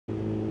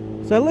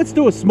So let's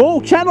do a small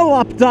channel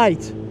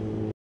update.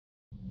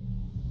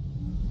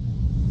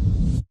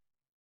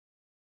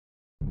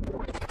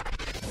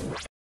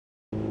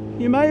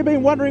 You may have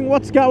been wondering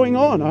what's going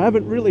on. I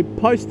haven't really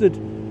posted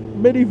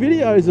many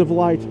videos of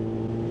late.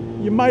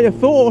 You may have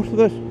thought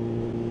that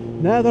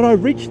now that I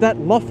reached that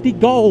lofty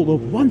goal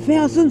of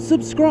 1,000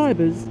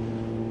 subscribers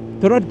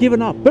that I'd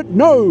given up. But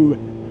no,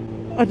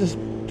 I just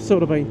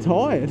sort of been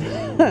tired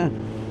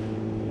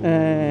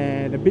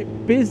and a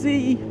bit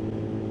busy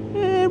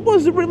and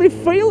wasn't really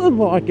feeling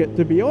like it,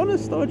 to be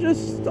honest. I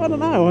don't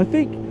know, I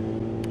think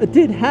I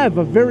did have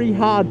a very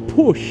hard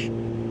push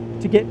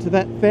to get to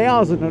that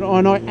 1,000,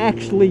 and I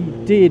actually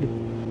did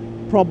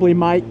probably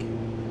make,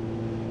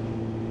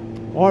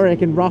 I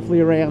reckon, roughly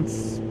around 8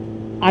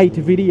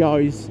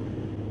 videos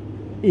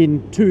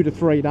in 2 to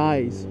 3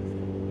 days,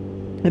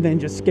 and then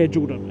just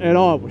scheduled it, and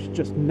I was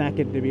just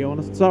knackered, to be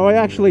honest. So I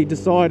actually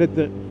decided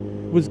that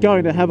I was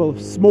going to have a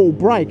small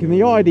break, and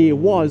the idea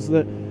was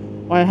that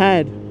I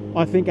had,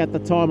 I think at the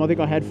time, I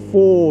think I had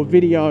 4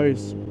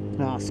 videos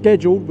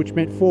scheduled, which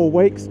meant 4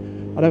 weeks.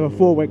 I'd have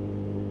a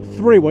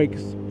 3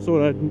 weeks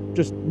sort of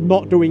just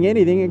not doing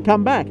anything and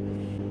come back.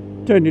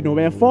 Turned into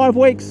about 5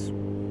 weeks,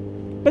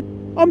 but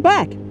I'm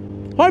back,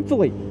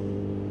 hopefully.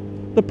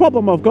 The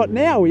problem I've got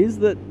now is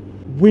that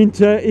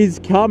winter is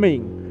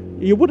coming.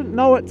 You wouldn't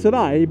know it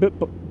today, but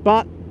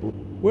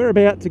we're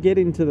about to get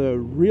into the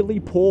really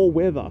poor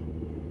weather.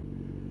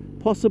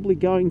 Possibly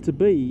going to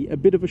be a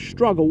bit of a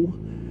struggle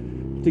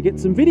to get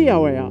some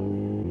video out.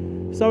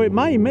 So it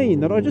may mean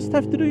that I just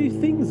have to do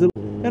things,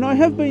 and I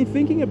have been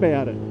thinking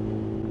about it.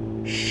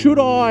 Should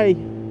I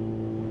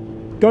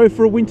go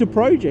for a winter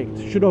project?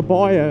 Should I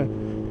buy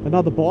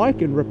another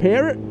bike and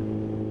repair it,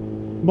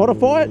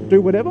 modify it,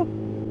 do whatever?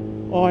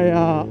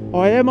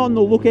 I am on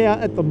the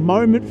lookout at the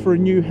moment for a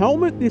new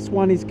helmet. This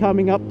one is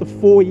coming up to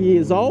 4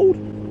 years old.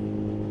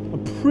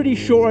 I'm pretty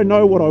sure I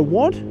know what I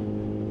want.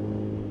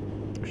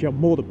 Actually, I'm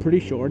more than pretty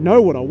sure I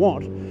know what I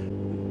want.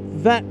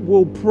 That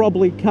will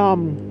probably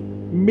come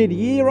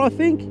mid-year, I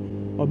think.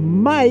 I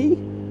may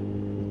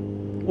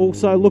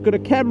also look at a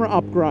camera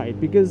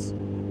upgrade, because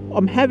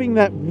I'm having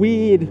that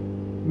weird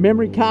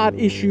memory card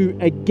issue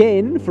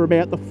again for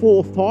about the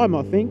 4th time,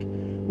 I think,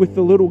 with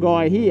the little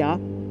guy here.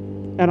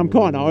 And I'm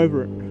kind of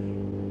over it.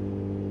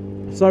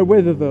 So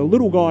whether the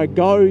little guy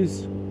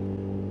goes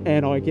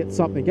and I get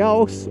something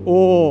else,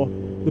 or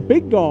the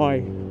big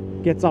guy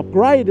gets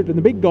upgraded and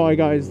the big guy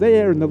goes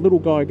there and the little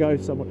guy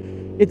goes somewhere,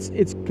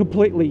 it's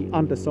completely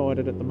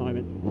undecided at the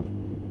moment.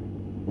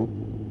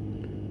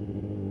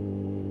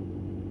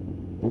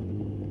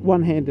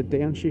 One-handed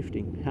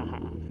downshifting. Haha.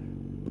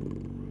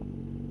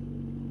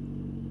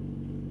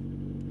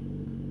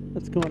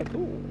 That's kind of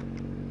cool.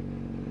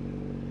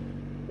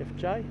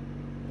 FC,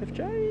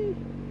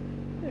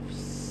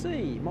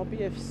 might be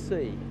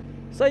FC.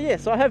 So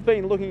yes, I have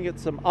been looking at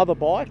some other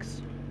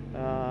bikes.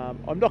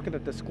 I'm not going to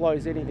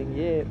disclose anything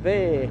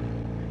there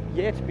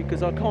yet,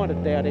 because I kind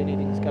of doubt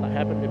anything's going to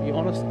happen, to be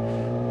honest.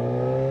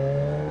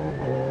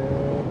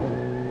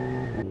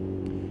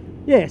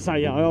 Yeah, so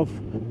yeah,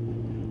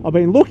 I've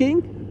been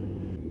looking.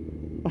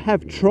 I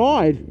have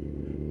tried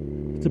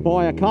to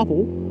buy a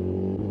couple,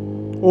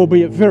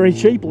 albeit very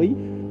cheaply,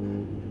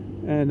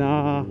 and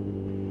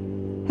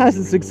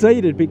hasn't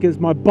succeeded because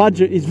my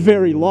budget is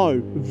very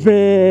low.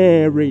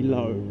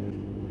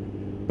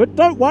 But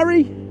don't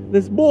worry,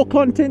 there's more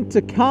content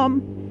to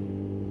come.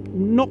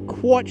 Not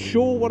quite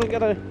sure what I'm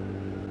going to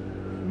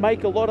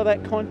make a lot of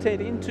that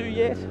content into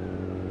yet.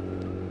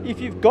 If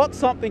you've got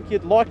something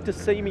you'd like to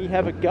see me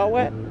have a go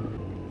at,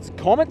 it's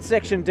comment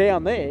section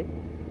down there.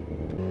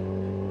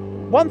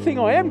 One thing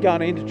I am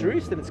going to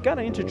introduce, and it's going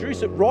to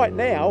introduce it right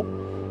now,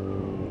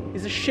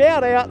 is a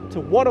shout out to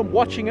what I'm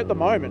watching at the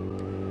moment.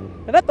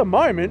 And at the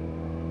moment,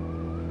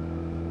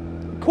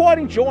 I'm quite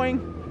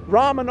enjoying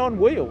ramen on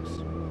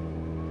wheels.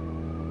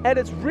 And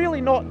it's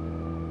really not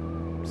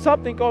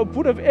something I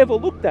would have ever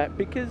looked at,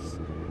 because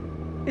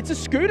it's a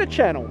scooter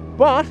channel.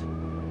 But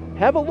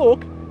have a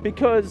look,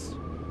 because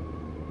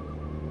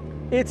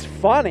it's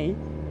funny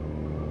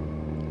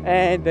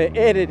and the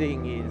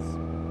editing is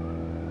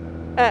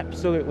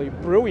absolutely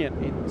brilliant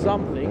in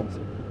some things,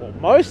 or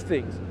most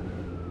things.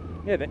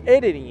 Yeah, the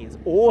editing is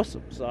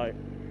awesome, so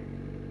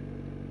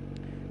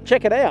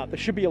check it out. There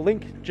should be a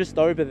link just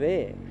over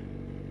there.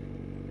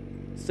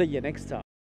 See you next time.